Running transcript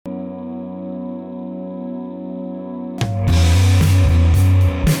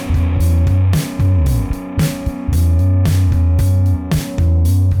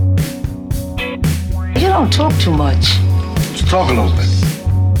don't talk too much. Let's talk a little bit.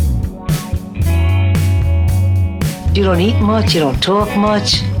 You don't eat much, you don't talk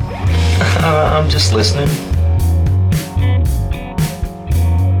much. I'm just listening.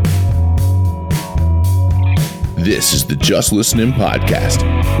 This is the Just Listening Podcast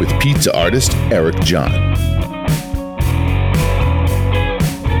with pizza artist Eric John.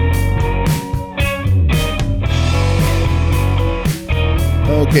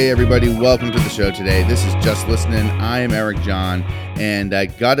 Okay, everybody, welcome to the show today. This is Just Listening. I am Eric John, and I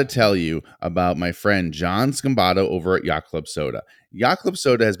got to tell you about my friend John Scambato over at Yacht Club Soda. Yacht Club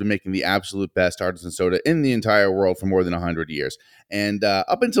Soda has been making the absolute best artisan soda in the entire world for more than 100 years. And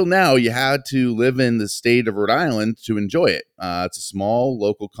up until now, you had to live in the state of Rhode Island to enjoy it. It's a small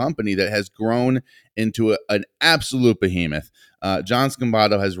local company that has grown into an absolute behemoth. John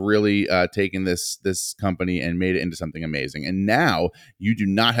Scambato has really taken this company and made it into something amazing. And now you do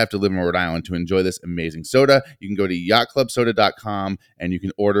not have to live in Rhode Island to enjoy this amazing soda. You can go to yachtclubsoda.com and you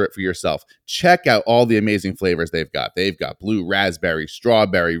can order it for yourself. Check out all the amazing flavors they've got. They've got blue raspberry,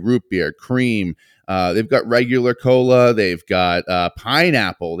 strawberry, root beer, cream. They've got regular cola. They've got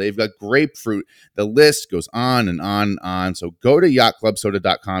pineapple. They've got grapefruit. The list goes on and on and on. So go to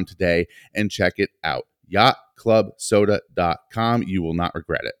yachtclubsoda.com today and check it out. yachtclubsoda.com. You will not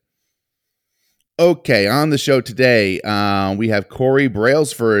regret it. Okay, on the show today, we have Cory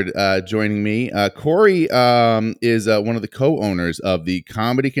Brailsford joining me. Cory is one of the co-owners of the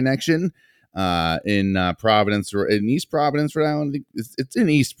Comedy Connection in Providence, in East Providence, Rhode Island. I think it's in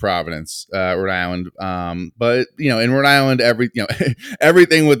East Providence, Rhode Island. But in Rhode Island,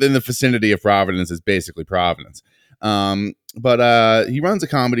 everything within the vicinity of Providence is basically Providence. But he runs a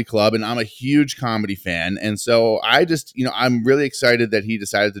comedy club, and I'm a huge comedy fan, and so I'm really excited that he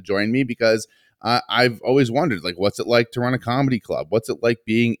decided to join me because I've always wondered, like, what's it like to run a comedy club? What's it like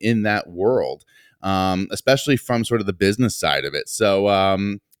being in that world, especially from sort of the business side of it? So,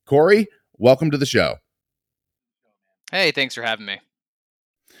 Cory, welcome to the show. Hey, thanks for having me.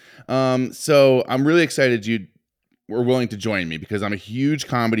 So I'm really excited you were willing to join me because I'm a huge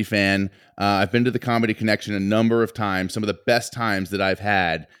comedy fan. I've been to the Comedy Connection a number of times. Some of the best times that I've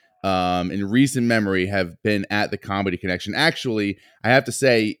had in recent memory have been at the Comedy Connection. Actually, I have to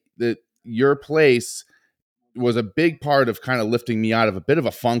say that your place was a big part of kind of lifting me out of a bit of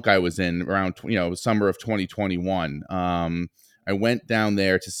a funk I was in around summer of 2021. I went down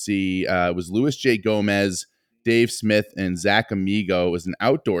there to see it was Louis J. Gomez, Dave Smith, and Zach Amigo. It was an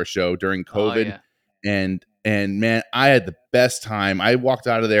outdoor show during COVID. Oh, yeah. And man, I had the best time. I walked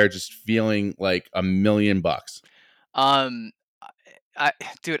out of there just feeling like $1 million.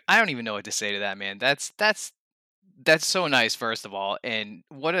 Dude, I don't even know what to say to that, man. That's so nice, first of all, and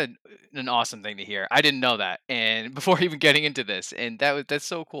what an awesome thing to hear. I didn't know that, and before even getting into this, and that's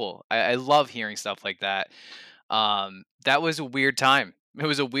so cool. I love hearing stuff like that. That was a weird time. It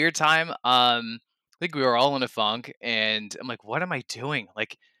was a weird time. I think we were all in a funk, and I'm like, what am I doing?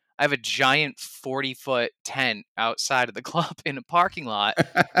 Like, I have a giant 40-foot tent outside of the club in a parking lot.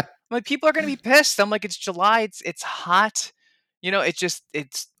 I'm like, people are gonna be pissed. I'm like, it's July. It's hot.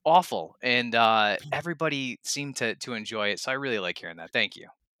 It's awful, and everybody seemed to enjoy it. So I really like hearing that. Thank you.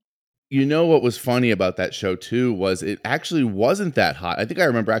 You know what was funny about that show too was it actually wasn't that hot. I think I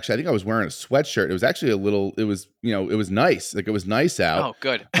remember I think I was wearing a sweatshirt. It was actually it was nice. Like, it was nice out. Oh,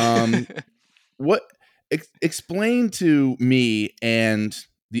 good. What explain to me and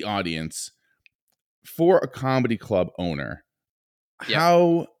the audience, for a comedy club owner, Yep.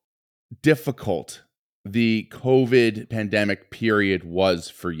 how difficult the COVID pandemic period was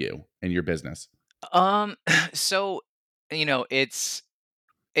for you and your business? So it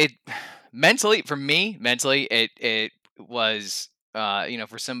mentally, for me, it was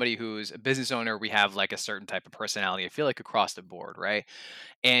for somebody who's a business owner, we have like a certain type of personality, I feel like, across the board, right?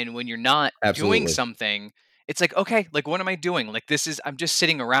 And when you're not doing Absolutely. something, it's like, okay, like, what am I doing? Like, I'm just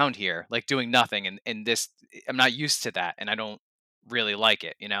sitting around here, like, doing nothing, and this, I'm not used to that, and I don't really like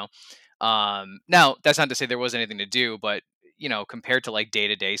it. Now, that's not to say there wasn't anything to do, but compared to like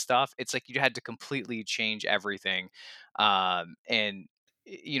day-to-day stuff, it's like you had to completely change everything. And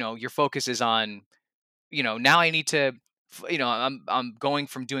your focus is on, now I need to, I'm going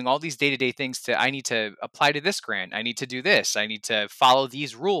from doing all these day-to-day things to, I need to apply to this grant, I need to do this, I need to follow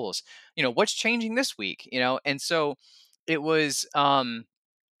these rules, what's changing this week, and so it was,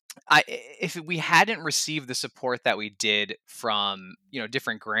 if we hadn't received the support that we did from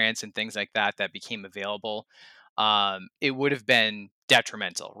different grants and things like that became available, it would have been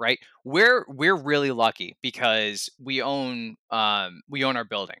detrimental, right? We're really lucky because we own our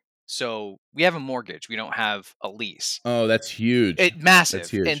building, So we have a mortgage. We don't have a lease. Oh, that's huge. It That's massive,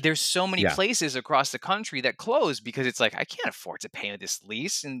 and huge. there's so many Yeah. places across the country that close because it's like, I can't afford to pay this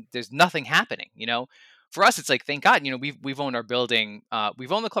lease, and there's nothing happening, you know? For us, it's like, thank God, you know, we've owned our building,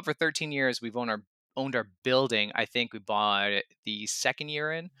 we've owned the club for 13 years, we've owned our building, I think we bought it the 2nd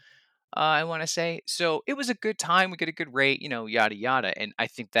year in, I wanna say. So, it was a good time, we get a good rate, you know, yada, yada, and I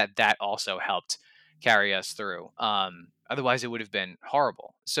think that that also helped carry us through. Otherwise, it would have been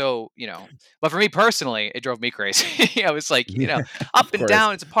horrible. So, you know, but for me personally, it drove me crazy. I was like, you know, Yeah, up of and course.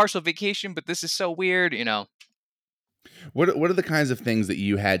 down, it's a partial vacation, but this is so weird, you know? What are the kinds of things that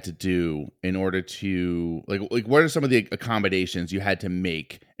you had to do in order to like what are some of the accommodations you had to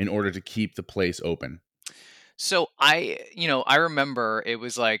make in order to keep the place open? So I remember it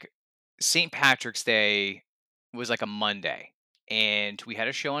was like St. Patrick's Day was like a Monday, and we had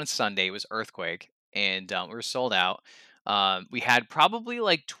a show on Sunday. It was Earthquake, and we were sold out. We had probably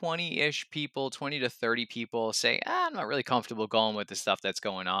like 20-ish people, 20 to 30 people say, I'm not really comfortable going with the stuff that's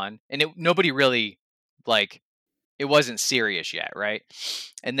going on. And nobody really like it wasn't serious yet, right?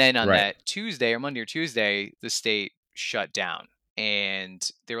 And then on Right. that Tuesday or Monday or Tuesday, the state shut down and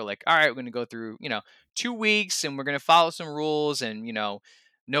they were like, all right, we're going to go through, 2 weeks and we're going to follow some rules. And,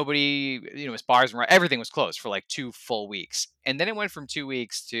 nobody, as bars and everything was closed for like 2 full weeks. And then it went from 2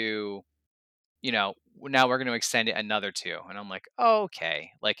 weeks to, now we're going to extend it another two. And I'm like, oh,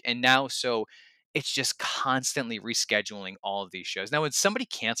 okay. Like, and now, so it's just constantly rescheduling all of these shows. Now, when somebody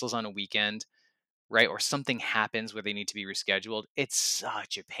cancels on a weekend, right? Or something happens where they need to be rescheduled, it's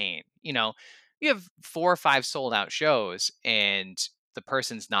such a pain. You have 4 or 5 sold out shows and the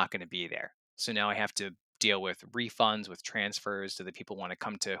person's not going to be there. So now I have to deal with refunds, with transfers. Do the people want to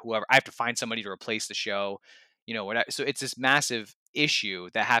come to whoever? I have to find somebody to replace the show, so it's this massive issue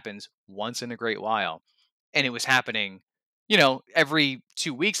that happens once in a great while. And it was happening, every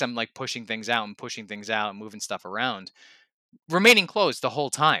 2 weeks. I'm like pushing things out and pushing things out and moving stuff around, remaining closed the whole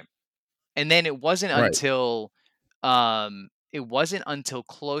time. And then Right. it wasn't until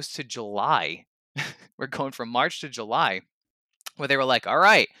close to July. We're going from March to July where they were like, "All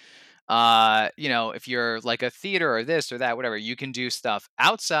right, if you're like a theater or this or that, whatever, you can do stuff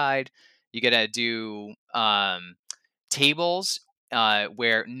outside. You got to do tables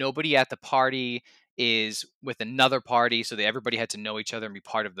where nobody at the party is with another party, so that everybody had to know each other and be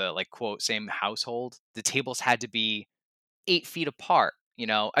part of the like quote same household. The tables had to be 8 feet apart.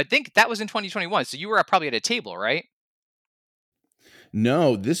 I think that was in 2021. So you were probably at a table, right?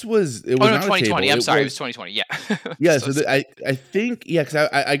 No, it Oh was no, not a 2020. table. I'm It sorry, it was was 2020. Yeah. yeah, So so I think yeah, cuz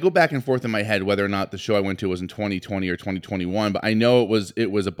I go back and forth in my head whether or not the show I went to was in 2020 or 2021, but I know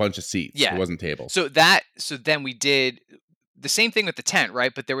it was a bunch of seats. It yeah. wasn't tables. So then we did the same thing with the tent,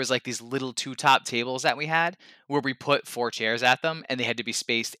 right? But there was like these little two top tables that we had where we put 4 chairs at them and they had to be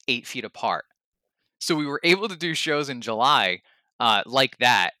spaced 8 feet apart. So we were able to do shows in July like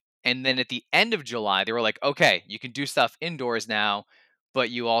that. And then at the end of July, they were like, okay, you can do stuff indoors now, but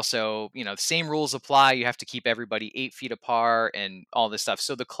you also, the same rules apply. You have to keep everybody 8 feet apart and all this stuff.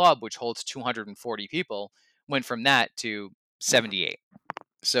 So the club, which holds 240 people, went from that to 78.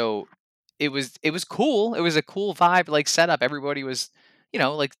 So it was cool. It was a cool vibe, like setup. Everybody was,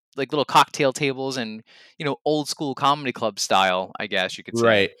 like little cocktail tables and old school comedy club style, I guess you could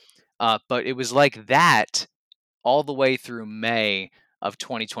say. Right. But it was like that all the way through May of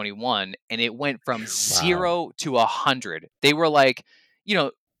 2021, and it went from Wow. 0 to 100. They were like, you know,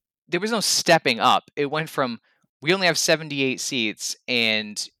 there was no stepping up. It went from we only have 78 seats,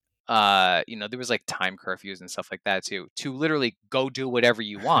 and there was like time curfews and stuff like that too, to literally go do whatever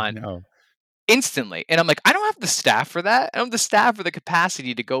you I want know. instantly. And I'm like, I don't have the staff for that. I don't have the staff or the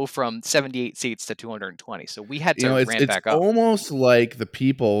capacity to go from 78 seats to 220. So we had You to know, ramp it's back up. almost like the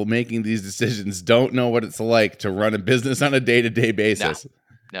people making these decisions don't know what it's like to run a business on a day-to-day No, basis.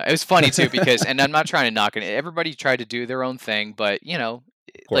 no, it was funny too because, and I'm not trying to knock it. Everybody tried to do their own thing, but Of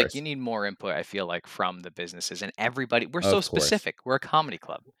like you course. need more input. I feel like from the businesses and everybody. We're so Of course. specific. We're a comedy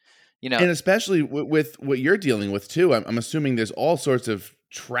club. You know, And especially with what you're dealing with too, I'm assuming there's all sorts of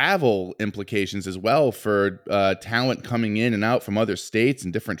travel implications as well for talent coming in and out from other states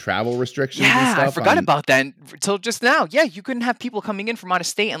and different travel restrictions and yeah, I stuff forgot on. about that until just now. Yeah, you couldn't have people coming in from out of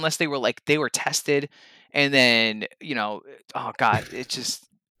state unless they were tested, and then oh god, it's just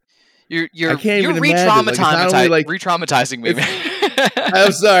you're I you're can't you're even imagine. Like it's not only like re-traumatizing me, it's man.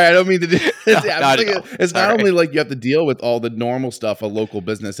 I'm sorry, I don't mean to do No, yeah, I'm just not at thinking all. it's not Sorry. only like you have to deal with all the normal stuff a local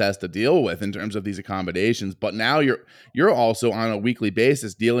business has to deal with in terms of these accommodations, but now you're also on a weekly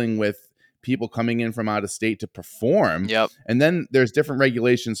basis dealing with people coming in from out of state to perform. Yep. And then there's different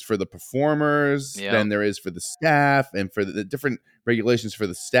regulations for the performers Yep. than there is for the staff, and for the different regulations for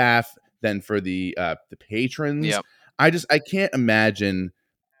the staff than for the patrons. Yep. I can't imagine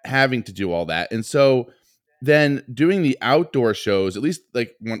having to do all that. And so then doing the outdoor shows, at least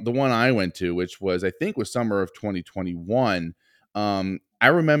like the one I went to, which was, I think, was summer of 2021. I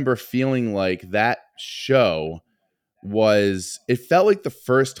remember feeling like that show it felt like the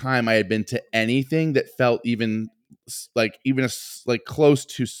first time I had been to anything that felt like close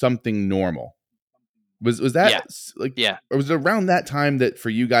to something normal. Was that Yeah. like, Yeah. or was it around that time that for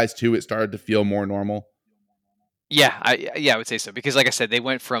you guys too, it started to feel more normal? Yeah, I would say so because, like I said, they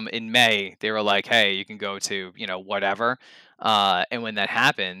went from in May. They were like, "Hey, you can go to whatever," and when that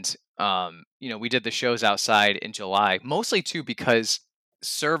happened, we did the shows outside in July, mostly too because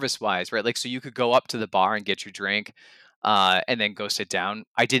service wise, right? Like, so you could go up to the bar and get your drink, and then go sit down.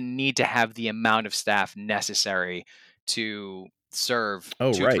 I didn't need to have the amount of staff necessary to serve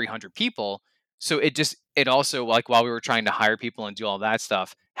Oh, two, right. 300 people. So it also, like, while we were trying to hire people and do all that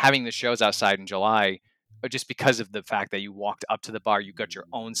stuff, having the shows outside in July, or just because of the fact that you walked up to the bar, you got your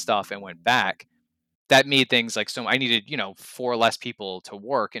own stuff and went back, that made things like, so I needed, 4 less people to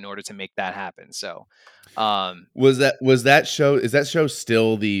work in order to make that happen. So, um, Was that show is that show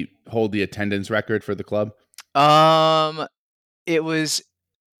still the attendance record for the club? um, it was,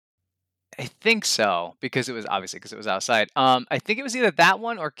 I think so, because it was obviously because it was outside. I think it was either that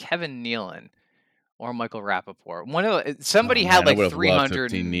one or Kevin Nealon or Michael Rappaport. Oh Somebody had man, I like would have loved to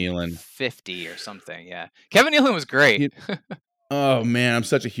have seen Nealon. 350 or something. Yeah, Kevin Nealon was great. Oh man, I'm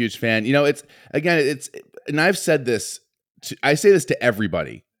such a huge fan. It's again, and I've said this. I say this to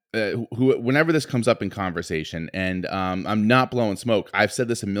everybody who, whenever this comes up in conversation, and I'm not blowing smoke. I've said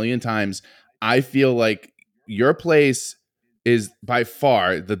this a million times. I feel like your place is by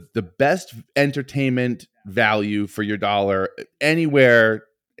far the best entertainment value for your dollar anywhere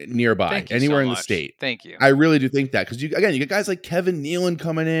nearby, Thank you so anywhere in the much. state. Thank you. I really do think that, because you get guys like Kevin Nealon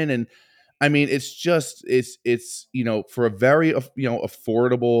coming in, and I mean, it's for a very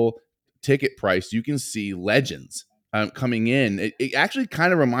affordable ticket price, you can see legends coming in. It actually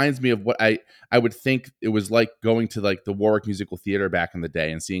kind of reminds me of what I would think it was like going to like the Warwick Musical Theater back in the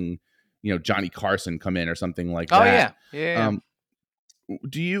day and seeing Johnny Carson come in or something like Oh that. yeah, yeah, yeah. Um,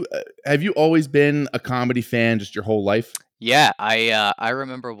 do you have you always been a comedy fan just your whole life? Yeah, I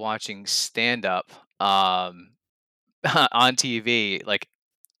remember watching stand up on TV, like,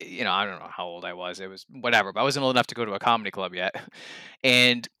 I don't know how old I was. It was whatever, but I wasn't old enough to go to a comedy club yet.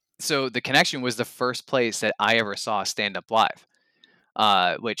 And so the Connection was the first place that I ever saw stand up live.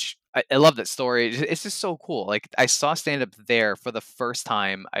 Which I love that story. It's just so cool. Like, I saw stand up there for the first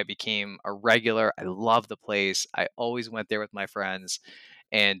time. I became a regular. I love the place. I always went there with my friends,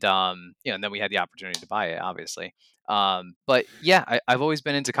 and and then we had the opportunity to buy it, obviously. But yeah, I've always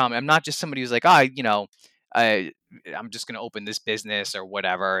been into comedy. I'm not just somebody who's like, I I'm just gonna open this business or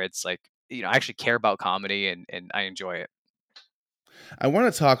whatever. It's like, I actually care about comedy, and I enjoy it. I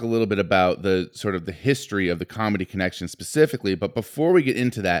want to talk a little bit about the sort of the history of the Comedy Connection specifically, but before we get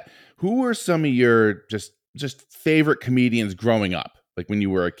into that, who were some of your just favorite comedians growing up? Like when you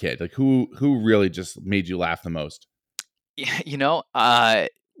were a kid, like who really just made you laugh the most? Yeah,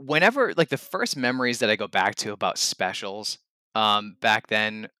 whenever, like, the first memories that I go back to about specials, back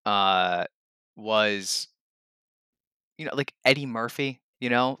then, was, like Eddie Murphy,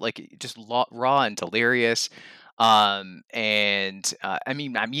 like, just raw and delirious. And I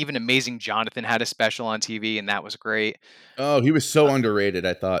mean, I'm even Amazing Jonathan had a special on TV, and that was great. Oh, he was so underrated,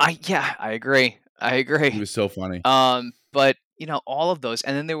 I thought. Yeah, I agree. I He agree. was so funny. But all of those,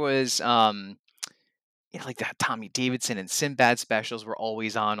 and then there was like that Tommy Davidson and Sinbad specials were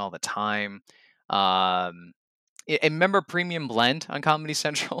always on all the time. Um, and remember Premium Blend on Comedy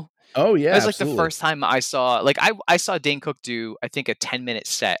Central? Oh That yeah, was like the absolutely. first time I saw, like, I saw Dane Cook do, I think, a 10-minute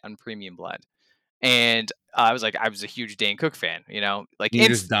set on Premium Blend, and I was a huge Dane Cook fan. Like, You're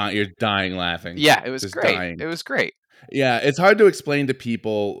just dying. You're dying laughing, yeah, it was just great. dying. It was great. Yeah, it's hard to explain to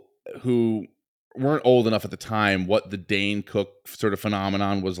people who weren't old enough at the time what the Dane Cook sort of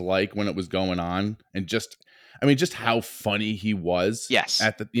phenomenon was like when it was going on, and just how funny he was Yes.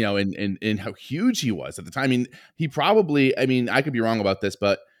 at the and how huge he was at the time. I mean, he probably, I mean, I could be wrong about this,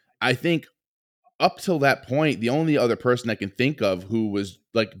 but I think up till that point, the only other person I can think of who was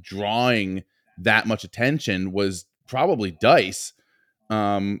like drawing that much attention was probably Dice.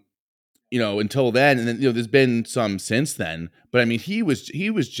 Um, until then, and then there's been some since then, but I mean, he was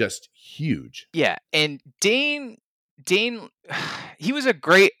just huge. Yeah, and Dane, he was a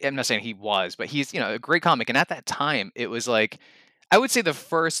great. I'm not saying he was, but he's, a great comic. And at that time, it was like, I would say the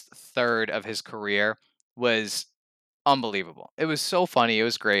first third of his career was unbelievable. It was so funny. It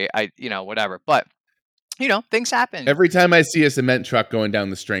was great. Whatever. But things happen. Every time I see a cement truck going down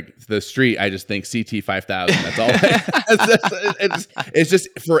the street, I just think CT 5000. That's all. It's just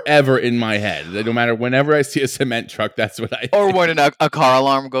forever in my head. No matter whenever I see a cement truck, that's what I Or think. when a car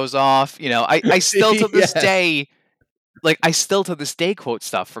alarm goes off. I still to this Yes. day, like I still to this day quote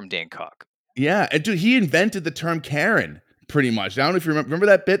stuff from Dan Cook. Yeah, and dude, he invented the term Karen pretty much. I don't know if you remember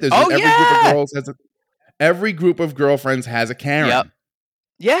that bit. There's Oh yeah. Every group of girlfriends has a Yep. Karen.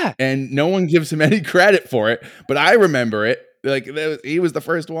 Yeah. And no one gives him any credit for it, but I remember it. Like he was the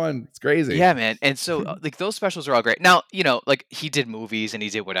first one. It's crazy. Yeah, man. And so like those specials are all great. Now, like he did movies and he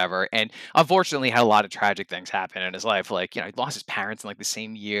did whatever. And unfortunately had a lot of tragic things happen in his life. Like, he lost his parents in like the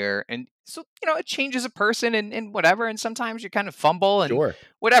same year. And so, it changes a person and whatever. And sometimes you kind of fumble and Sure.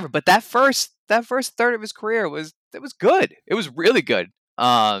 whatever. But that first third of his career was good. It was really good.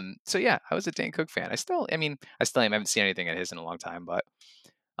 So yeah, I was a Dan Cook fan. I still am. I haven't seen anything of his in a long time, but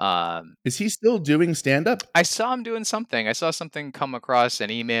Is he still doing stand up? I saw him doing something. I saw something come across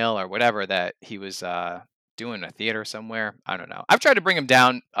an email or whatever that he was doing a theater somewhere. I don't know. I've tried to bring him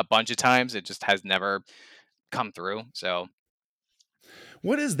down a bunch of times. It just has never come through. So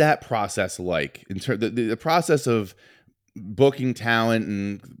What is that process like in terms the process of booking talent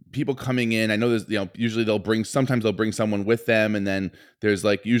and people coming in? I know there's usually sometimes they'll bring someone with them, and then there's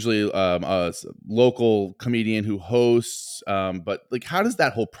like usually local comedian who hosts. But like, how does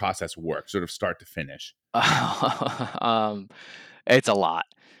that whole process work, sort of start to finish? um, it's a lot.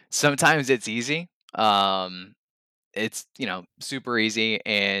 Sometimes it's easy. It's super easy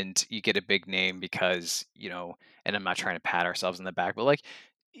and you get a big name because and I'm not trying to pat ourselves in the back, but like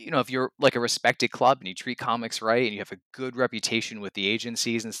if you're like a respected club and you treat comics right and you have a good reputation with the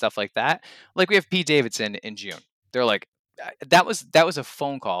agencies and stuff like that, like we have Pete Davidson in June. They're like that was a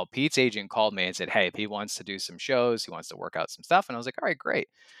phone call. Pete's agent called me and said, hey, Pete wants to do some shows, he wants to work out some stuff, and I was like, all right, great.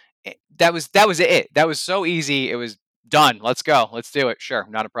 That was it. That was so easy. It was done. Let's go, let's do it. Sure,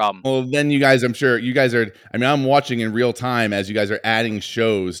 not a problem. Well, then you guys, I'm sure you guys are. I mean, I'm watching in real time as you guys are adding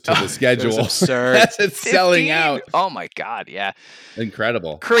shows to the It was schedule. absurd. As it's selling 15? out. Oh my God, yeah.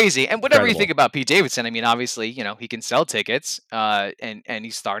 Incredible. Crazy. And whatever you Incredible. think about Pete Davidson, obviously, he can sell tickets, and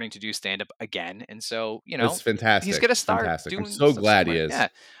he's starting to do stand up again. And so, It's he's fantastic. gonna It's start fantastic. I'm doing so stuff glad he somewhere. is.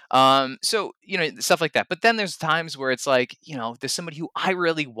 Yeah. So, stuff like that. But then there's times where it's like, there's somebody who I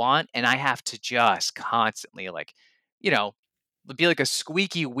really want, and I have to just constantly like, you know, be like a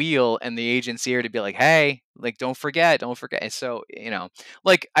squeaky wheel in the agent's ear to be like, hey, like don't forget, don't forget. And so,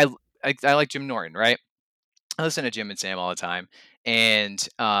 like I like Jim Norton, right? I listen to Jim and Sam all the time, and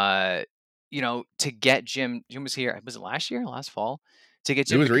to get Jim was here. Was it last year, last fall? To get It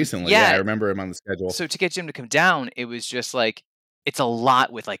Jim was to come, recently. Yeah, I yeah. remember him on the schedule. So to get Jim to come down, it was just like it's a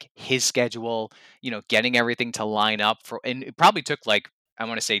lot with like his schedule, getting everything to line up for, and it probably took like I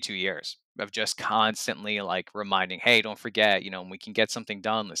want to say 2 years of just constantly like reminding, hey, don't forget, we can get something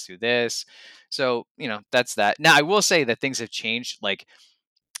done. Let's do this. So that's that. Now I will say that things have changed, like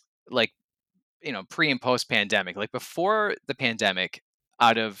pre and post pandemic. Like before the pandemic,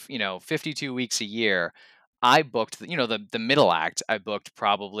 out of 52 weeks a year, I booked the middle act. I booked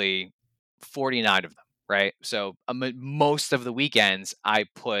probably 49 of them. Right, so most of the weekends I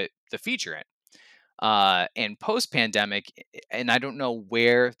put the feature in. And post pandemic, and I don't know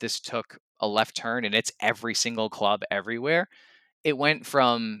where this took a left turn, and it's every single club everywhere. It went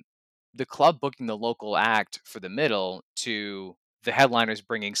from the club booking the local act for the middle to the headliners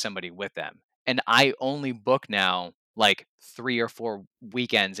bringing somebody with them. And I only book now like 3 or 4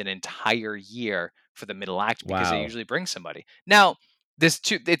 weekends an entire year for the middle act because they Wow. usually bring somebody. Now, this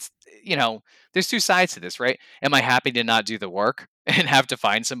two it's there's two sides to this, right? Am I happy to not do the work and have to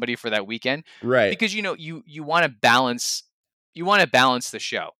find somebody for that weekend? Right. Because you want to balance, the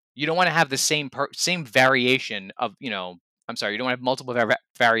show. You don't want to have the same variation of, I'm sorry, you don't have multiple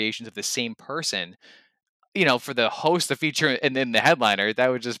variations of the same person, for the host, the feature, and then the headliner.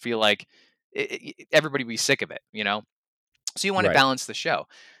 That would just be like everybody would be sick of it. So you want to Right. balance the show.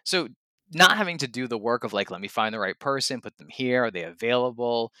 So not having to do the work of like, let me find the right person, put them here, are they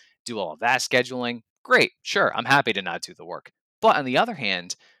available, do all of that scheduling. Great, sure, I'm happy to not do the work. But on the other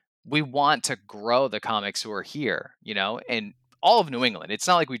hand, we want to grow the comics who are here, and all of New England. It's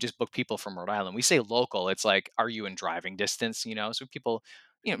not like we just book people from Rhode Island. We say local. It's like, are you in driving distance? So people,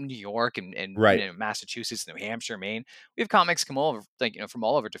 New York and Right. Massachusetts, New Hampshire, Maine. We have comics come over, like from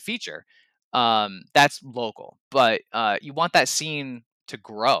all over to feature. That's local, but you want that scene to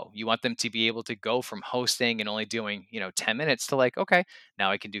grow. You want them to be able to go from hosting and only doing 10 minutes to like, okay,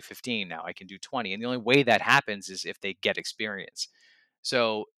 now I can do 15, now I can do 20. And the only way that happens is if they get experience.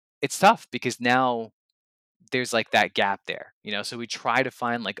 So it's tough because now there's like that gap there, so we try to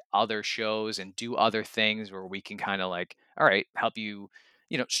find like other shows and do other things where we can kind of like, all right, help you,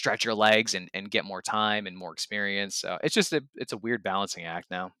 stretch your legs and get more time and more experience. So it's a weird balancing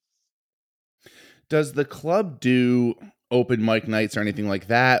act now. Does the club do open mic nights or anything like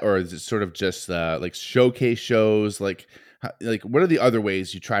that, or is it sort of just like showcase shows? Like what are the other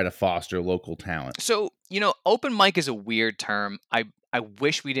ways you try to foster local talent? So, open mic is a weird term. I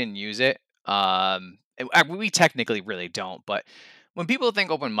wish we didn't use it. We technically really don't, but when people think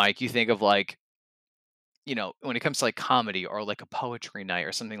open mic, you think of like, when it comes to like comedy or like a poetry night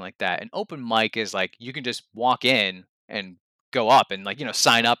or something like that. An open mic is like you can just walk in and go up and like,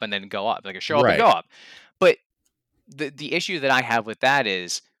 sign up and then go up, like a show up and go Right. up. But the issue that I have with that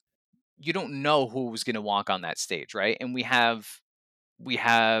is you don't know who's going to walk on that stage, right? And we have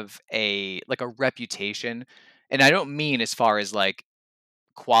a like a reputation, and I don't mean as far as like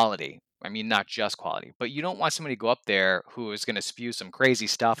quality. I mean not just quality, but you don't want somebody to go up there who is going to spew some crazy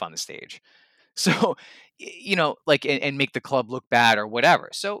stuff on the stage. So, like, and make the club look bad or whatever.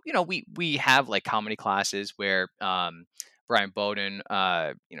 So, we have like comedy classes where Brian Bowden,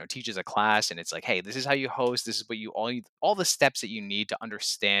 teaches a class, and it's like, hey, this is how you host. This is what all the steps that you need to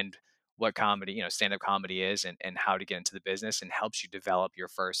understand what comedy, stand up comedy is, and how to get into the business, and helps you develop your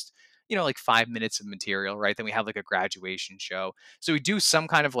first, like 5 minutes of material, right? Then we have like a graduation show. So we do some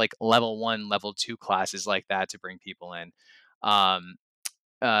kind of like level one, level two classes like that to bring people in. Um,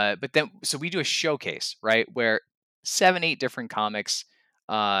 but then so we do a showcase, right, where 7, 8 different comics,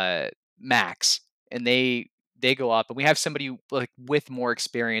 uh, max, and they go up, and we have somebody like with more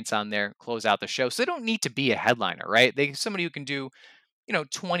experience on there close out the show. So they don't need to be a headliner, right? Somebody who can do,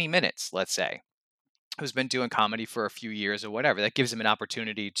 20 minutes, let's say, who's been doing comedy for a few years or whatever. That gives them an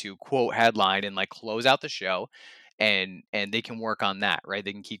opportunity to quote headline and like close out the show, and they can work on that, right?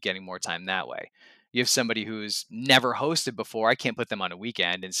 They can keep getting more time that way. You have somebody who's never hosted before. I can't put them on a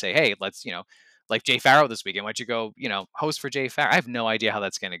weekend and say, hey, let's, like Jay Farrow this weekend. Why don't you go, host for Jay Farrow? I have no idea how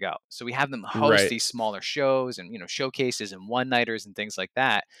that's going to go. So we have them host Right. these smaller shows and, showcases and one nighters and things like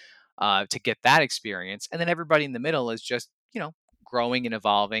that, to get that experience. And then everybody in the middle is just, growing and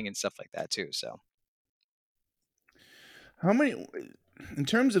evolving and stuff like that too. So. How many, in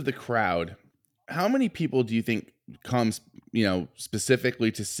terms of the crowd, how many people do you think comes, specifically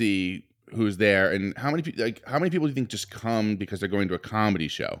to see who's there, and how many people do you think just come because they're going to a comedy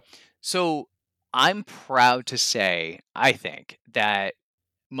show? So I'm proud to say, I think that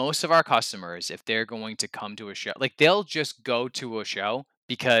most of our customers, if they're going to come to a show, like they'll just go to a show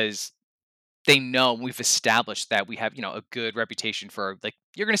because they know we've established that we have, a good reputation for like,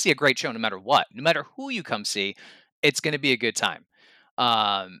 you're going to see a great show no matter what, no matter who you come see, it's going to be a good time.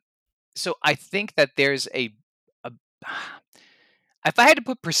 Um, so I think that there's a, if I had to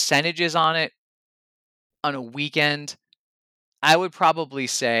put percentages on it on a weekend, I would probably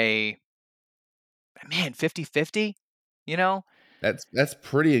say, man, 50-50. You know? That's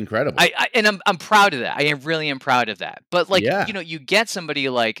pretty incredible. I'm proud of that. I really am proud of that. But like, Yeah. you get somebody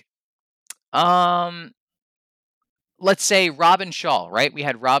like, um, let's say Robin Shaw, right? We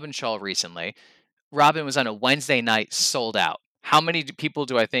had Robin Shaw recently. Robin was on a Wednesday night, sold out. How many people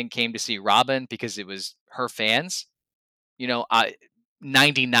do I think came to see Robin because it was her fans? You know,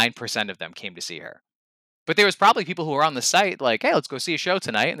 99% of them came to see her. But there was probably people who were on the site like, "Hey, let's go see a show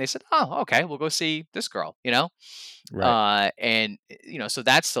tonight," and they said, "Oh, okay, we'll go see this girl," Right. and so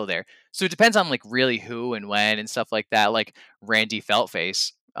that's still there. So it depends on like really who and when and stuff like that. Like Randy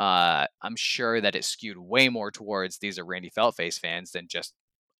Feltface, I'm sure that it skewed way more towards these are Randy Feltface fans than just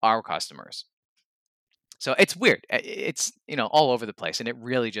our customers. So it's weird. It's all over the place, and it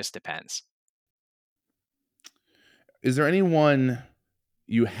really just depends. Is there anyone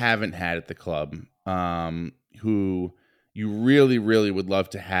you haven't had at the club, who you really, really would love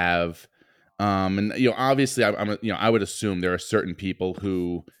to have? And obviously, I would assume there are certain people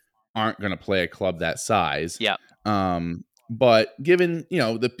who aren't going to play a club that size. Yeah. But given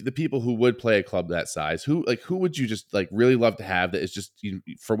the people who would play a club that size, who would you just like really love to have that is just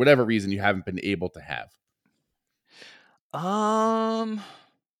for whatever reason you haven't been able to have? Um.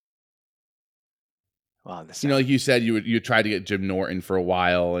 Wow. This. Like you said, you tried to get Jim Norton for a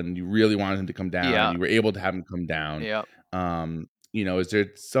while, and you really wanted him to come down, and Yeah. you were able to have him come down. Yeah. Is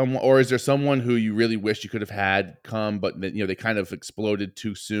there someone who you really wish you could have had come, but that they kind of exploded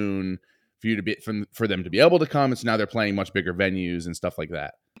too soon for you to be for them to be able to come, and so now they're playing much bigger venues and stuff like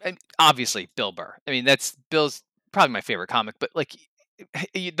that? And obviously Bill Burr. I mean, that's Bill's probably my favorite comic, but like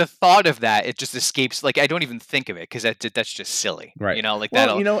the thought of that, it just escapes. Like I don't even think of it because that's just silly. Right. Like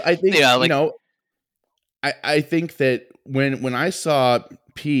Well, that'll, I think like I think that when I saw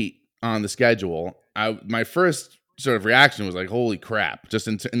Pete on the schedule, my first sort of reaction was like, holy crap, just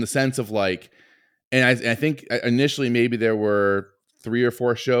in the sense of like, and I think initially maybe there were 3 or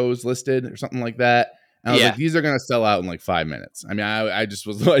 4 shows listed or something like that. And I was like, Yeah. these are going to sell out in like 5 minutes. I mean, I just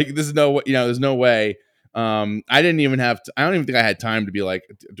was like, this is no way, there's no way. I didn't even have I don't even think I had time to be like,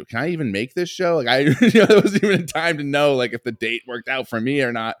 can I even make this show? Like there wasn't even time to know like if the date worked out for me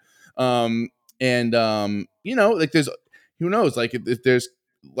or not. And like there's, who knows, like if there's,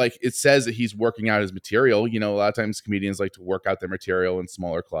 like it says that he's working out his material. A lot of times comedians like to work out their material in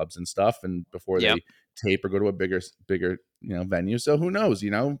smaller clubs and stuff, and before Yep. they tape or go to a bigger venue. So who knows? He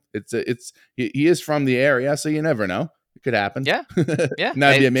is from the area, so you never know. It could happen. Yeah. Yeah. And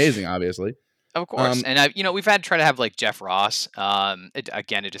that'd be amazing, obviously. Of course. Um, And we've had tried to have like Jeff Ross.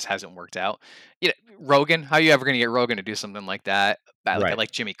 It just hasn't worked out. Rogan. How are you ever going to get Rogan to do something like that? I right. like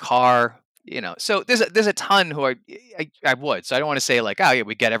Jimmy Carr. So there's a ton who I would. So I don't want to say like, oh yeah,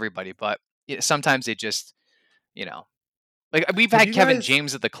 we get everybody, but sometimes they just you know like we've Have had you Kevin guys?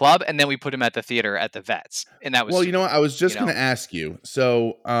 James at the club, and then we put him at the theater at the Vets, and that was Well, you know what? I was you just going know to ask you.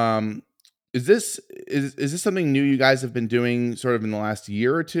 So, is this something new you guys have been doing sort of in the last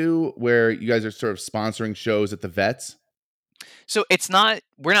year or two, where you guys are sort of sponsoring shows at the Vets? so it's not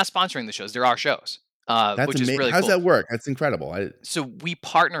we're not sponsoring the shows. There are shows, That's which is amazing. really How does cool. that work? That's incredible. So we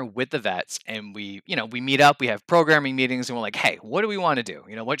partner with the Vets, and we meet up, we have programming meetings, and we're like, hey, what do we want to do?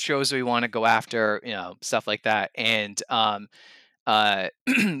 What shows do we want to go after? Stuff like that. And uh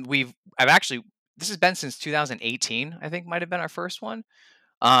I've actually, this has been since 2018, I think might have been our first one.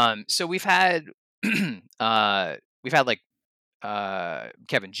 So we've had like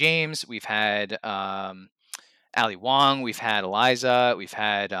Kevin James, we've had Ali Wong, we've had Eliza, we've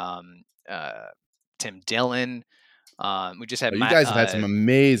had Tim Dillon. We just had You Matt. guys have had some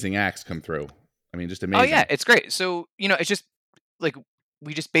amazing acts come through. I mean, just Oh yeah, amazing. it's great. So it's just like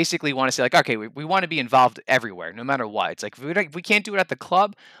we just basically want to say like, okay, we want to be involved everywhere, no matter what. It's like if we can't do it at the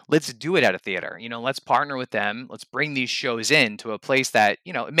club, let's do it at a theater. Let's partner with them. Let's bring these shows in to a place that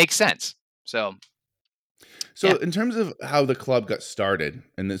it makes sense. So So, yeah. in terms of how the club got started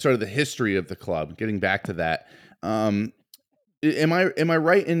and sort of the history of the club, getting back to that, um, am I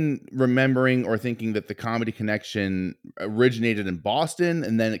right in remembering or thinking that the Comedy Connection originated in Boston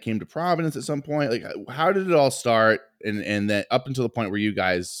and then it came to Providence at some point? Like, how did it all start, and then up until the point where you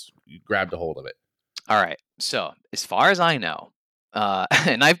guys grabbed a hold of it? All right. So as far as I know,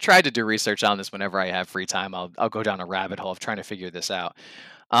 and I've tried to do research on this whenever I have free time. I'll go down a rabbit hole of trying to figure this out.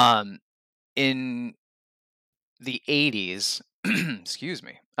 Um, in the 80s, excuse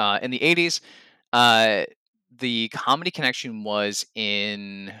me, in the 80s, uh, the Comedy Connection was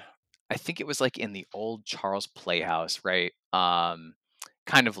in, I think it was like in the old Charles Playhouse, right?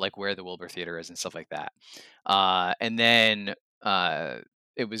 Kind of like where the Wilbur Theater is and stuff like that. And then uh,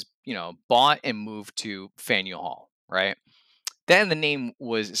 it was, bought and moved to Faneuil Hall, right? Then the name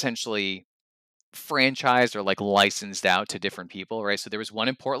was essentially franchised or like licensed out to different people, right? So there was one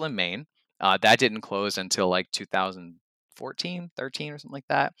in Portland, Maine. That didn't close until like 2014, 13 or something like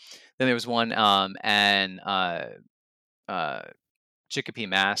that. Then there was one and uh, Chicopee,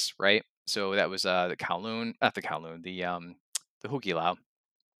 Mass, right? So that was the Kowloon, not the Kowloon, the Hukilau.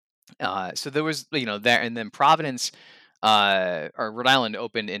 So there was there, and then Providence or Rhode Island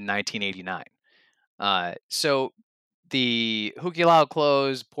opened in 1989. So the Hukilau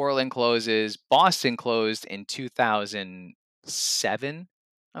closed, Portland closes, Boston closed in 2007,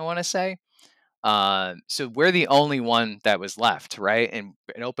 I want to say. So we're the only one that was left, right? And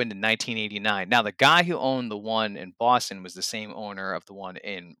it opened in 1989. Now, the guy who owned the one in Boston was the same owner of the one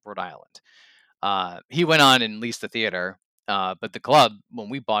in Rhode Island. He went on and leased the theater, but the club, when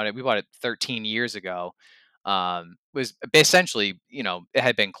we bought it 13 years ago, was essentially, it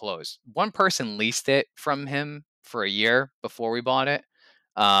had been closed. One person leased it from him for a year before we bought it.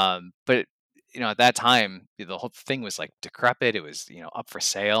 But at that time, the whole thing was like decrepit. It was, up for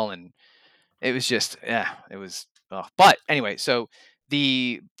sale, and it was just, yeah, it was. Ugh. But anyway, so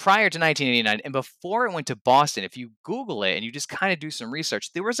the prior to 1989 and before it went to Boston, if you Google it and you just kind of do some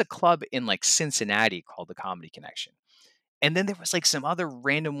research, there was a club in like Cincinnati called the Comedy Connection, and then there was like some other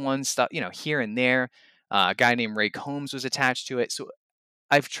random ones stuff, here and there. A guy named Ray Combs was attached to it. So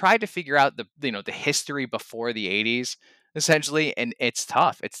I've tried to figure out the history before the 80s, essentially, and it's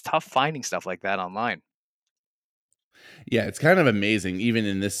tough. It's tough finding stuff like that online. Yeah, it's kind of amazing, even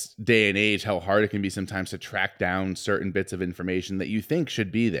in this day and age, how hard it can be sometimes to track down certain bits of information that you think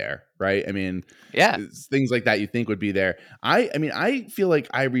should be there, right? I mean, Yeah. things like that you think would be there. I mean, I feel like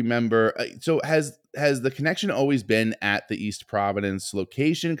I remember. So has the connection always been at the East Providence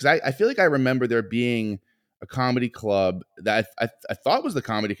location? Because I feel like I remember there being a comedy club that I thought was the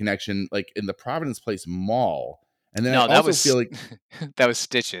Comedy Connection, like in the Providence Place Mall, and then I No, that also feel was like that was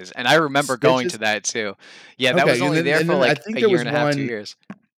Stitches, and I remember going to Stitches. that too. Yeah, that was Okay, and only then there and for then I like think a there year was and a half, 2 one. years.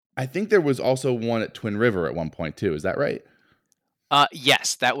 I think there was also one at Twin River at one point too. Is that right?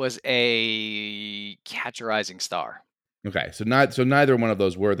 Yes, that was a Catch a Rising Star. Okay, so not so neither one of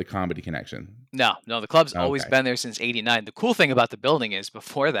those were the Comedy Connection. No, no, the club's always Okay. been there since '89. The cool thing about the building is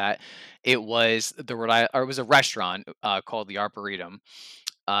before that, it was the or it was a restaurant called the Arboretum,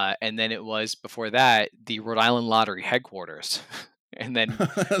 and then it was before that the Rhode Island Lottery headquarters, and then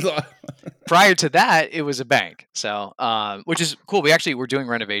prior to that, it was a bank. So, which is cool. We're doing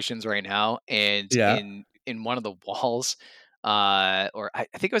renovations right now, and Yeah, in one of the walls, or I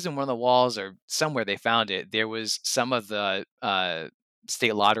think it was in one of the walls or somewhere they found it. There was some of the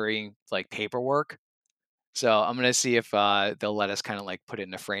state lottery like paperwork. So I'm gonna see if they'll let us kind of like put it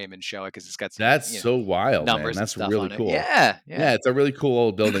in a frame and show it because it's got some that's so wild, man. numbers and That's stuff really on it. cool. Yeah, yeah. Yeah, it's a really cool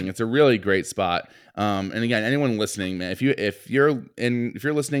old building. It's a really great spot. And again, anyone listening, man, if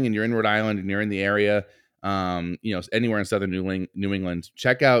you're listening and you're in Rhode Island and you're in the area, anywhere in southern New England,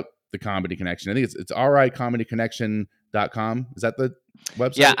 check out the Comedy Connection. I think it's ricomedyconnection.com. Is that the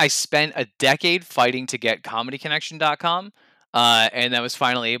Yeah, website? I spent a decade fighting to get comedyconnection.com, and I was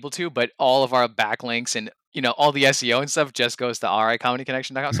finally able to, but all of our backlinks and all the SEO and stuff just goes to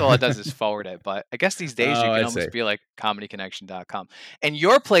ricomedyconnection.com. So all it does is forward it. But I guess these days you Oh, can I see. almost be like comedyconnection.com. And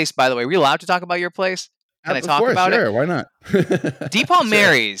your place, by the way, are we allowed to talk about your place? Can I Of talk course, about it? sure. Why not? Deepal Sure.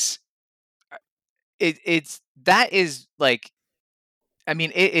 Mary's, it's that is like, I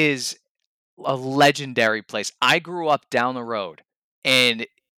mean, it is a legendary place. I grew up down the road, and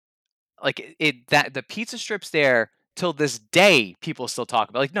like it that the pizza strips there till this day, people still talk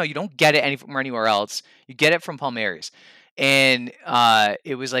about. Like, no, you don't get it from anywhere else. You get it from Palmieri's, and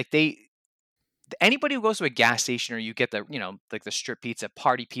it was like anybody who goes to a gas station or you get the like the strip pizza,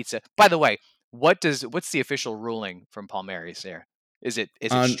 party pizza. By the way, what's the official ruling from Palmieri's there? Is it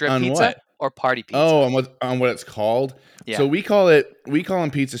strip On pizza what? or party Oh, pizza? on what it's called. So Yeah. we call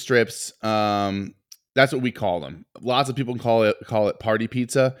them pizza strips. That's what we call them. Lots of people call it party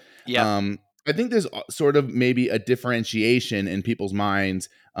pizza. Yep. Um, I think there's sort of maybe a differentiation in people's minds,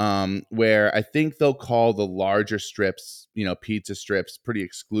 where I think they'll call the larger strips, pizza strips, pretty Y-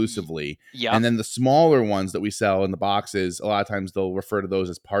 exclusively, Yep. and then the smaller ones that we sell in the boxes, a lot of times they'll refer to those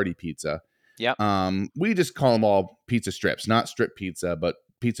as party pizza. Yep. We just call them all pizza strips, not strip pizza, but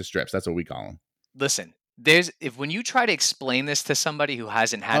pizza strips. That's what we call them. Listen, there's if when you try to explain this to somebody who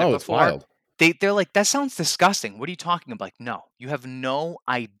hasn't had it Oh, it's before, wild. they're like, "That sounds disgusting. What are you talking about?" Like, no, you have no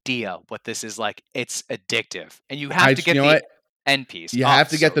idea what this is like. It's addictive, and you have to You get know the what? end piece. Oh, it's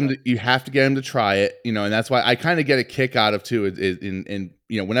so good. You have to get them to try it, and that's why I kind of get a kick out of too. In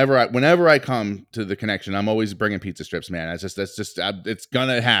whenever I come to the connection, I'm always bringing pizza strips, man. That's just it's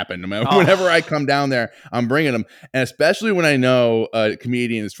gonna happen. No matter- Whenever I Oh, come down there, I'm bringing them, and especially when I know a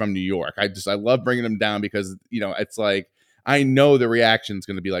comedian is from New York, I love bringing them down because it's like I know the reaction is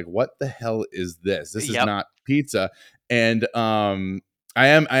going to be like, "What the hell is this? This is yep. not pizza." And I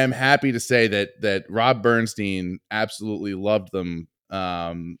am happy to say that Rob Bernstein absolutely loved them,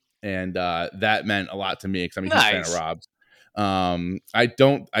 and that meant a lot to me because I'm a huge fan of Nice. Rob's. I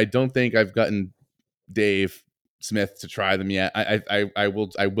don't think I've gotten Dave Smith to try them yet. I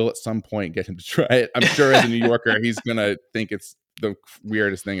will at some point get him to try it. I'm sure as a New Yorker, he's gonna think it's the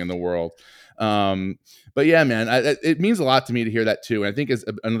weirdest thing in the world. Um, but yeah, man, it means a lot to me to hear that too. And I think as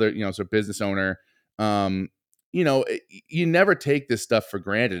another sort of business owner, um, you never take this stuff for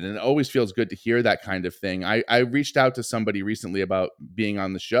granted, and it always feels good to hear that kind of thing. I reached out to somebody recently about being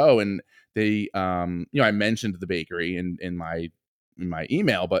on the show, and they I mentioned the bakery in my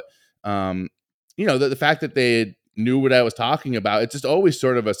email, but the fact that they knew what I was talking about, it's just always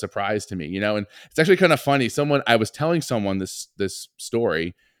sort of a surprise to me, and it's actually kind of funny. I was telling someone this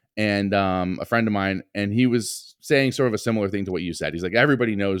story, and a friend of mine, and he was saying sort of a similar thing to what you said. He's like,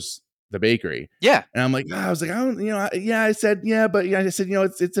 everybody knows the bakery. Yeah. And I'm like, I was like, I don't, yeah, I said, yeah, but yeah, I said,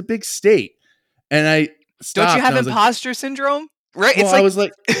 it's a big state. And I Don't you stopped and have I was like, imposter syndrome? Right? well, It's I like, was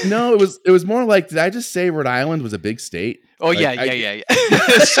like, no, it was more like, did I just say Rhode Island was a big state? oh yeah, Like yeah, yeah, yeah.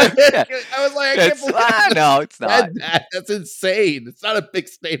 Sure, yeah. I was like, I can't It's believe I just no, it's said not. that. That's insane. It's not a big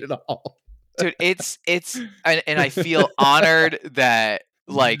state at all. Dude, it's and I feel honored that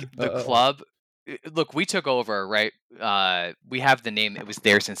like the Uh, club look, we took over, right? We have the name, it was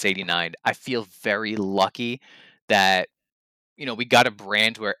there since '89. I feel very lucky that we got a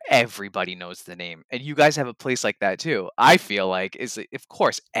brand where everybody knows the name. And you guys have a place like that too. I feel like of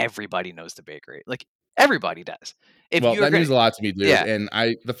course everybody knows the bakery. Like Everybody does. If Well, you're that gonna means a lot to me, dude. Yeah. And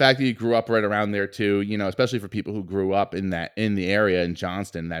the fact that you grew up right around there too, especially for people who grew up in the area in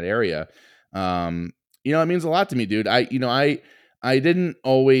Johnston, that area, um, it means a lot to me, dude. I didn't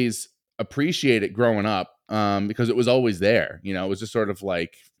always appreciate it growing up, because it was always there. It was just sort of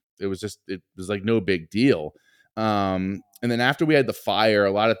like it was like no big deal. And then after we had the fire,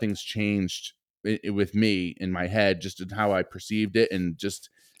 a lot of things changed with me in my head, just in how I perceived it, and just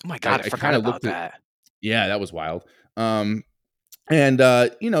Oh my I, god, I I kind forgot of about looked at that. yeah, that was wild. Um, and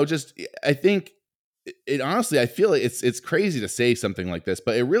just I think it honestly, I feel like it's crazy to say something like this,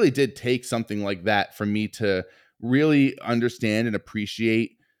 but it really did take something like that for me to really understand and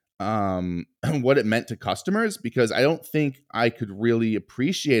appreciate what it meant to customers, because I don't think I could really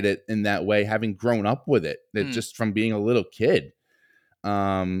appreciate it in that way having grown up with it, that Mm, just from being a little kid.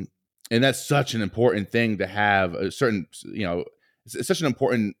 um and that's such an important thing to have a certain, it's such an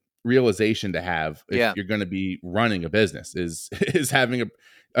important realization to have if yeah. you're going to be running a business, is is having a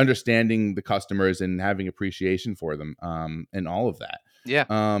understanding the customers and having appreciation for them, and all of that.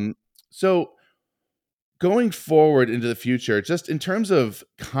 Yeah. So going forward into the future, just in terms of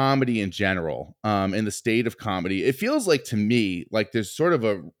comedy in general, and the state of comedy, it feels like to me like there's sort of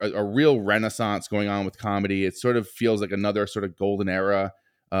a real renaissance going on with comedy. It sort of feels like another sort of golden era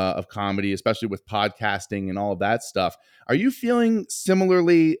of comedy, especially with podcasting and all of that stuff. Are you feeling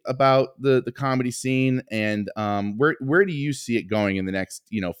similarly about the comedy scene? And where do you see it going in the next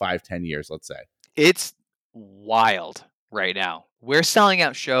 5-10 years, let's say? It's wild right now. We're selling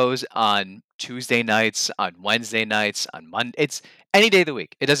out shows on Tuesday nights, on Wednesday nights, on Monday. It's any day of the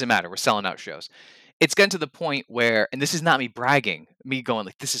week. It doesn't matter. We're selling out shows. It's gotten to the point where, and this is not me bragging, me going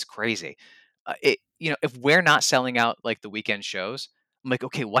like, this is crazy. If we're not selling out like the weekend shows, I'm like,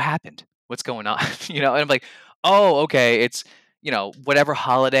 okay, what happened? What's going on? And I'm like, oh, okay, it's whatever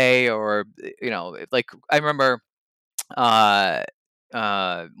holiday or like I remember uh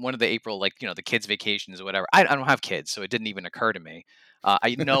one of the April, like the kids vacations or whatever. I don't have kids, so it didn't even occur to me.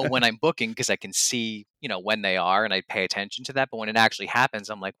 I know when I'm booking because I can see when they are, and I pay attention to that. But when it actually happens,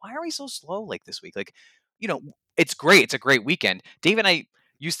 I'm like, why are we so slow like this week? Like, you know it's great, it's a great weekend. Dave and I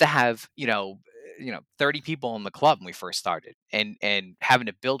used to have 30 people in the club when we first started, and having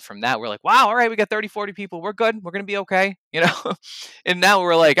to build from that. We're like, wow, all right, we got 30, 40 people, we're good, we're gonna be okay. And now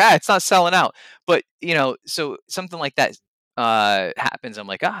we're like, it's not selling out. But so something like that happens, I'm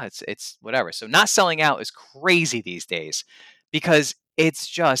like, it's whatever. So not selling out is crazy these days, because it's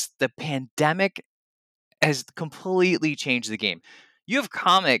just the pandemic has completely changed the game. You have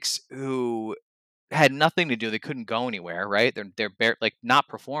comics who had nothing to do. They couldn't go anywhere, right? Like not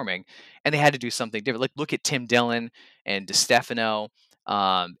performing, and they had to do something different. Like look at Tim Dillon and DeStefano,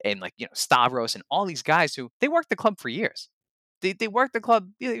 and like Stavros and all these guys who they worked the club for years. They worked the club,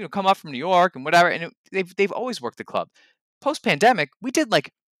 come up from New York and whatever, and they've always worked the club. Post pandemic, we did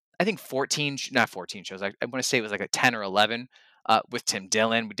like I think 14, not 14 shows. I want to say it was like a 10 or 11 with Tim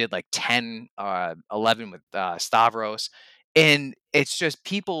Dillon. We did like 10, 11 with Stavros, and it's just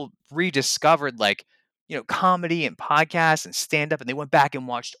people rediscovered like comedy and podcasts and stand up, and they went back and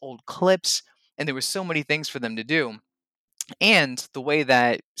watched old clips, and there was so many things for them to do. And the way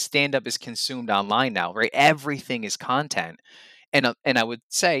that stand up is consumed online now, right? Everything is content. And I would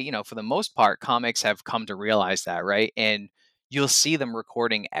say, for the most part, comics have come to realize that, right? And you'll see them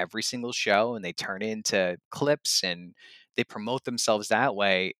recording every single show, and they turn it into clips, and they promote themselves that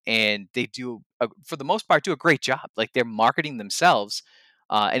way, and they do, for the most part, do a great job. Like they're marketing themselves,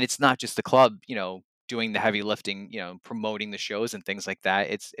 and it's not just the club, doing the heavy lifting, promoting the shows and things like that.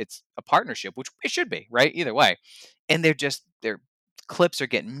 It's a partnership, which it should be, right? Either way, and their clips are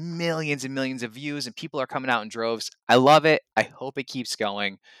getting millions and millions of views, and people are coming out in droves. I love it. I hope it keeps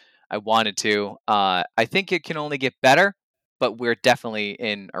going. I wanted to. I think it can only get better, but we're definitely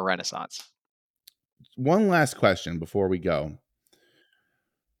in a renaissance. One last question before we go.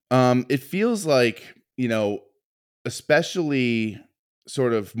 It feels like, especially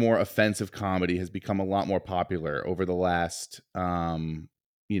sort of more offensive comedy has become a lot more popular over the last 5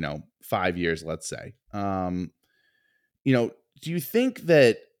 years, let's say. Do you think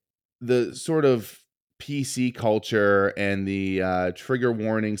that the sort of PC culture and the trigger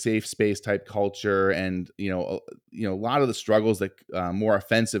warning, safe space type culture, and a lot of the struggles that more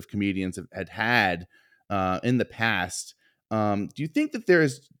offensive comedians had in the past, do you think that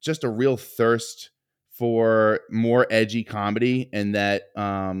there's just a real thirst for more edgy comedy, and that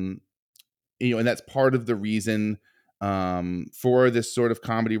and that's part of the reason for this sort of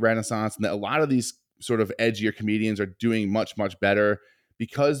comedy renaissance, and that a lot of these sort of edgier comedians are doing much, much better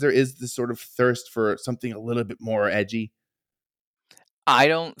because there is this sort of thirst for something a little bit more edgy? I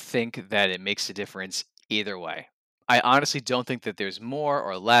don't think that it makes a difference either way. I honestly don't think that there's more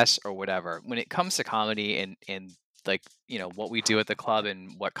or less or whatever. When it comes to comedy and like, what we do at the club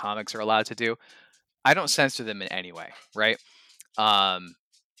and what comics are allowed to do, I don't censor them in any way, right? Um,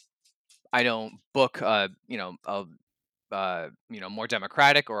 I don't book a more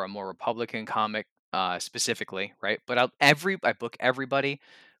democratic or a more republican comic specifically, right? But I book everybody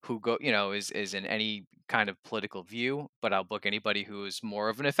who is in any kind of political view, but I'll book anybody who is more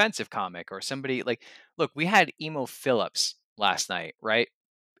of an offensive comic or somebody like, look, we had Emo Phillips last night, right?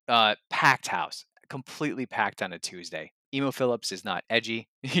 Packed house, completely packed on a Tuesday. Emo Phillips is not edgy.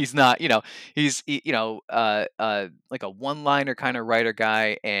 He's not, like a one-liner kind of writer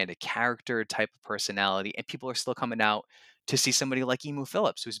guy and a character type of personality, and people are still coming out to see somebody like Emo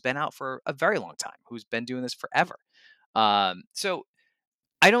Phillips, who's been out for a very long time, who's been doing this forever. So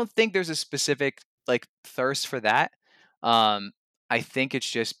I don't think there's a specific like thirst for that. Um, I think it's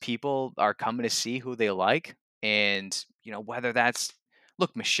just people are coming to see who they like, and whether that's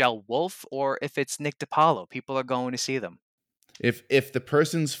look Michelle Wolf or if it's Nick DiPaolo, people are going to see them. If the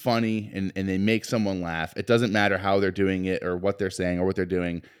person's funny and they make someone laugh, it doesn't matter how they're doing it or what they're saying or what they're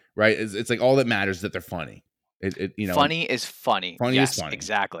doing, right? It's like all that matters is that they're funny. Funny is funny. Funny is Yes, funny.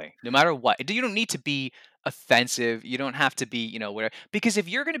 exactly. No matter what, you don't need to be offensive. You don't have to be, whatever. Because if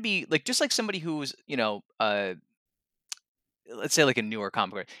you're going to be like just like somebody who's, let's say like a newer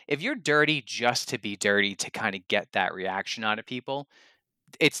comic book, if you're dirty just to be dirty to kind of get that reaction out of people,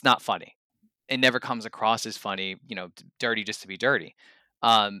 it's not funny. It never comes across as funny, dirty just to be dirty.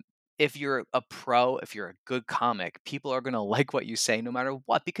 Um, if you're a pro, if you're a good comic, people are gonna like what you say no matter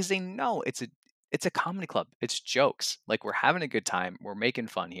what because they know it's a comedy club. It's jokes. Like we're having a good time, we're making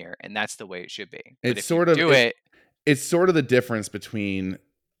fun here, and that's the way it should be. But It's if you sort of do it, it's sort of the difference between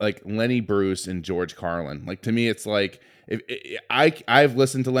like Lenny Bruce and George Carlin. Like to me, it's like I've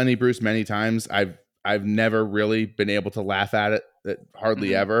listened to Lenny Bruce many times. I've never really been able to laugh at it, hardly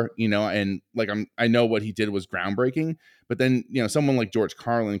Mhm. ever, and like I know what he did was groundbreaking, but then someone like George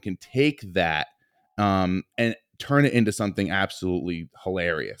Carlin can take that and turn it into something absolutely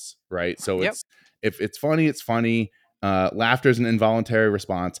hilarious, right? So Yep. if it's funny, it's funny. Laughter is an involuntary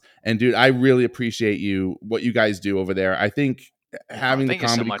response. And dude, I really appreciate what you guys do over there. I think Oh, having the thank you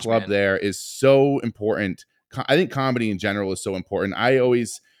so comedy much, club man. there is so important. I think comedy in general is so important. I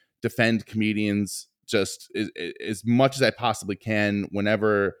always defend comedians just as much as I possibly can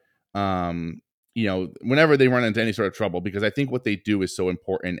whenever whenever they run into any sort of trouble, because I think what they do is so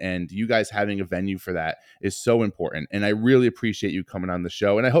important, and you guys having a venue for that is so important. And I really appreciate you coming on the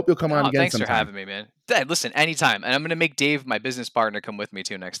show, and I hope you'll come on Oh, again thanks for sometime. having me, man. Dad, listen, anytime. And I'm gonna make Dave, my business partner, come with me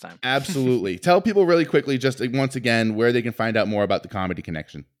too next time. Absolutely. Tell people really quickly, just once again, where they can find out more about the Comedy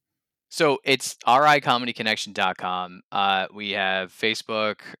Connection. So it's ricomedyconnection.com. We have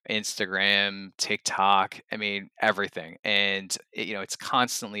Facebook, Instagram, TikTok. I mean, everything. And, it's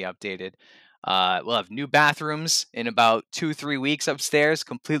constantly updated. We'll have new bathrooms in about 2, 3 weeks upstairs,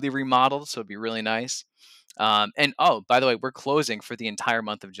 completely remodeled. So it'd be really nice. And oh, by the way, we're closing for the entire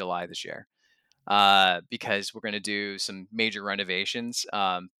month of July this year because we're going to do some major renovations.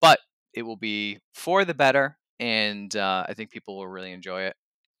 But it will be for the better. And I think people will really enjoy it.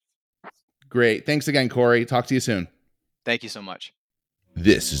 Great. Thanks again, Cory. Talk to you soon. Thank you so much.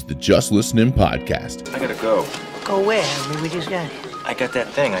 This is the Just Listening Podcast I gotta go. Go where? I mean, we just got here. I got that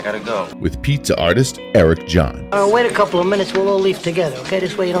thing. I gotta go. with pizza artist Eric John. Wait a couple of minutes, we'll all leave together, okay?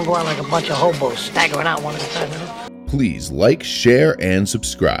 This way you don't go out like a bunch of hobos staggering out one at a time, you know? Please like, share, and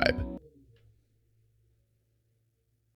subscribe.